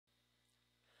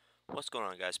What's going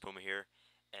on, guys? Puma here,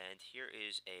 and here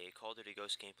is a Call of Duty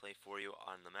Ghost gameplay for you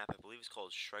on the map. I believe it's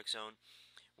called Strike Zone,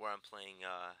 where I'm playing,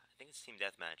 I think it's Team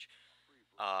Deathmatch.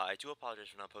 I do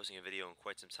apologize for not posting a video in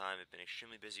quite some time. I've been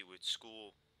extremely busy with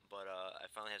school, but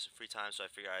I finally have some free time, so I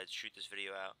figured I'd shoot this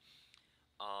video out.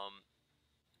 Um,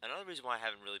 Another reason why I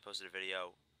haven't really posted a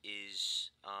video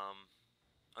is, oh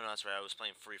no, that's right, I was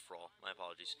playing Free For All. My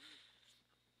apologies.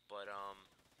 But,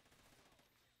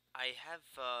 I have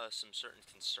some certain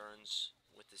concerns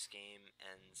with this game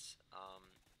and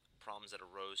problems that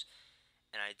arose,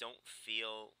 and I don't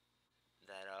feel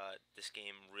that this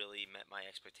game really met my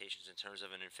expectations in terms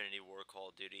of an Infinity War Call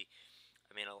of Duty.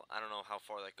 I mean, I don't know how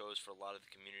far that goes for a lot of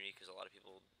the community because a lot of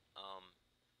people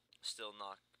still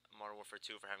knock Modern Warfare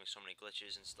 2 for having so many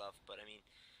glitches and stuff. But I mean,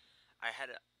 I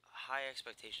had high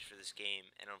expectations for this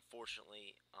game, and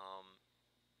unfortunately,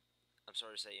 I'm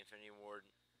sorry to say, Infinity Ward,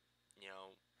 you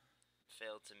know,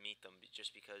 failed to meet them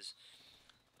just because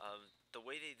the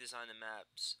way they design the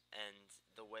maps and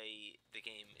the way the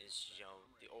game is,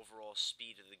 the overall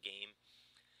speed of the game,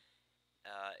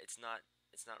 it's not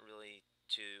really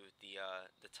to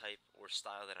the type or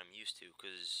style that I'm used to,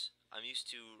 because I'm used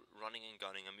to running and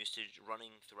gunning. I'm used to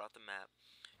running throughout the map,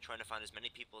 trying to find as many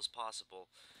people as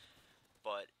possible.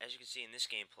 But as you can see in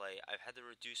this gameplay, I've had to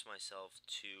reduce myself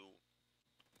to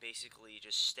basically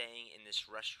just staying in this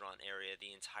restaurant area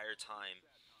the entire time,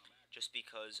 just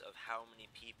because of how many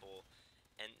people.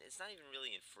 And it's not even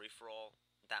really in free for all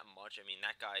that much. I mean,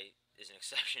 that guy is an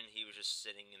exception. He was just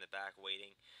sitting in the back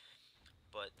waiting.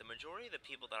 But the majority of the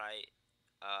people that I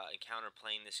encounter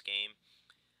playing this game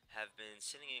have been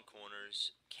sitting in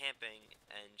corners, camping,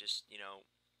 and just,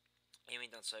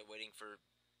 aiming down sight, waiting for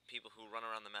people who run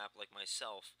around the map like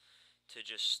myself to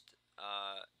just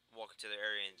walk into their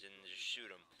area and just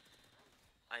shoot them.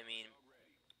 I mean,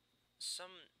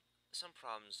 some some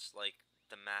problems like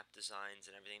the map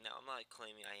designs and everything. Now, I'm not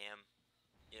claiming I am,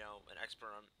 an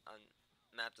expert on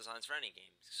map designs for any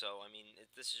game. So, I mean,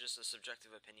 this is just a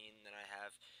subjective opinion that I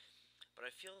have. But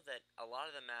I feel that a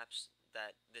lot of the maps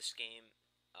that this game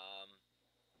um,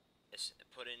 is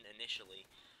put in initially,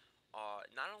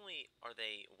 not only are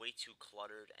they way too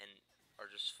cluttered and are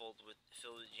just filled,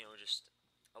 just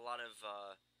a lot of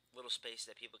little space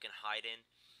that people can hide in.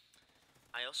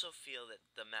 I also feel that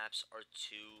the maps are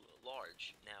too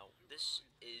large. Now, this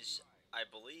is, I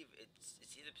believe, it's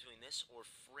either between this or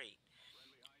Freight,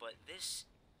 but this,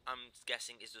 I'm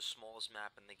guessing, is the smallest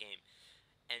map in the game.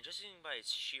 And just judging by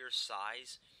its sheer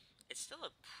size, it's still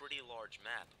a pretty large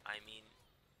map. I mean,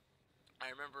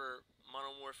 I remember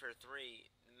Modern Warfare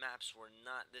 3 maps were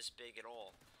not this big at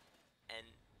all,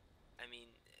 and I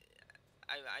mean,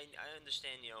 I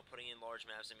understand, putting in large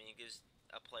maps. I mean, it gives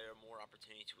a player more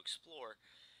opportunity to explore.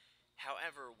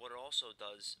 However, what it also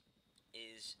does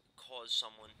is cause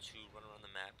someone to run around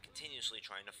the map continuously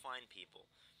trying to find people.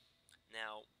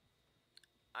 Now,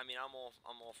 I mean, I'm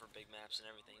all for big maps and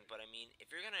everything, but I mean,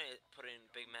 if you're gonna put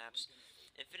in big maps,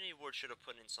 Infinity Ward should have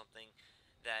put in something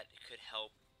that could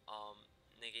help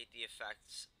negate the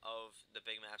effects of the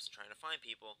big maps trying to find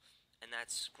people, and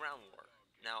that's ground war.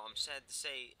 Now, I'm sad to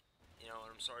say, and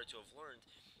I'm sorry to have learned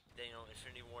that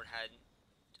Infinity Ward had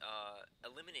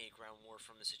eliminated ground war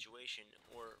from the situation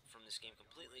or from this game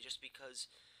completely, just because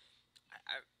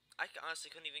I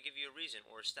honestly couldn't even give you a reason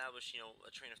or establish,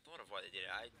 a train of thought of why they did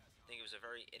it. I think it was a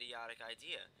very idiotic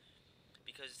idea,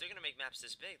 because if they're gonna make maps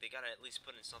this big, they gotta at least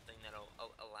put in something that'll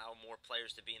allow more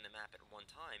players to be in the map at one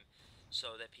time,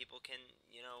 so that people can,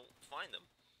 find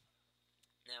them.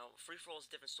 Now, free for all is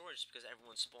a different story just because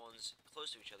everyone spawns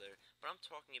close to each other. But I'm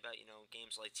talking about,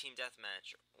 games like Team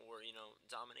Deathmatch or,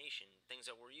 Domination, things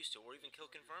that we're used to, or even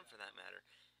Kill Confirm for that matter.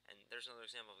 And there's another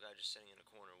example of a guy just sitting in a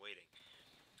corner waiting.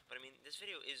 But I mean, this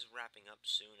video is wrapping up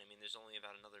soon. I mean, there's only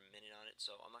about another minute on it,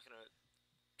 so I'm not going to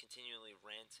continually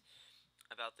rant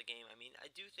about the game. I mean,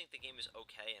 I do think the game is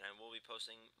okay, and I will be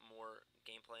posting more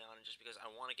gameplay on it just because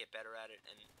I want to get better at it.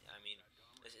 And I mean,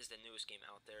 this is the newest game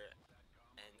out there,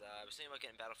 and I was thinking about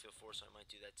getting Battlefield 4, so I might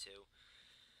do that too.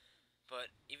 But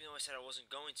even though I said I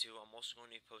wasn't going to, I'm also going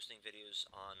to be posting videos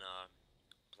on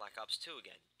Black Ops 2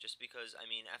 again. Just because, I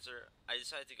mean, after I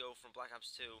decided to go from Black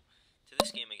Ops 2 to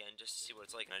this game again, just to see what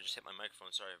it's like, and I just hit my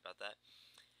microphone, sorry about that.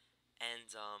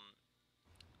 And,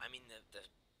 I mean,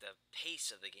 the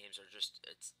pace of the games are just,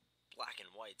 it's black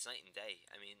and white, it's night and day.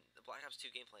 I mean, the Black Ops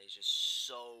 2 gameplay is just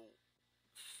so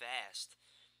fast,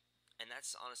 and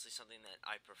that's honestly something that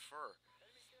I prefer.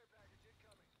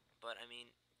 But I mean,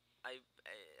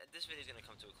 this video is gonna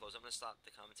come to a close. I'm gonna stop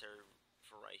the commentary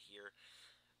for right here.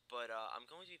 But I'm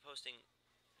going to be posting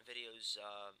videos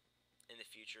in the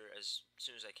future as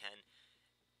soon as I can.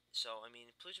 So, I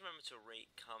mean, please remember to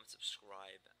rate, comment,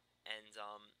 subscribe, and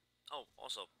oh,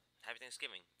 also, happy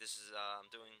Thanksgiving. This is I'm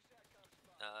doing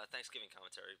Thanksgiving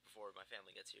commentary before my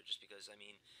family gets here, just because I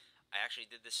mean, I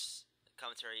actually did this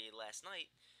commentary last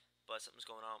night, but something's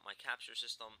going on with my capture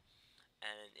system,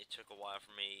 and it took a while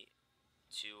for me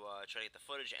to try to get the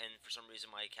footage, and for some reason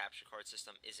my capture card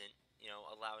system isn't,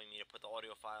 allowing me to put the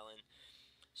audio file in.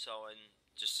 So, and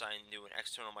just signed new an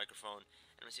external microphone,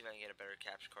 and let's see if I can get a better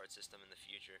capture card system in the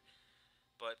future.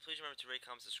 But please remember to rate,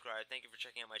 comment, subscribe. Thank you for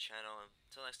checking out my channel.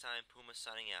 Until next time, Puma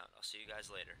signing out. I'll see you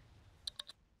guys later.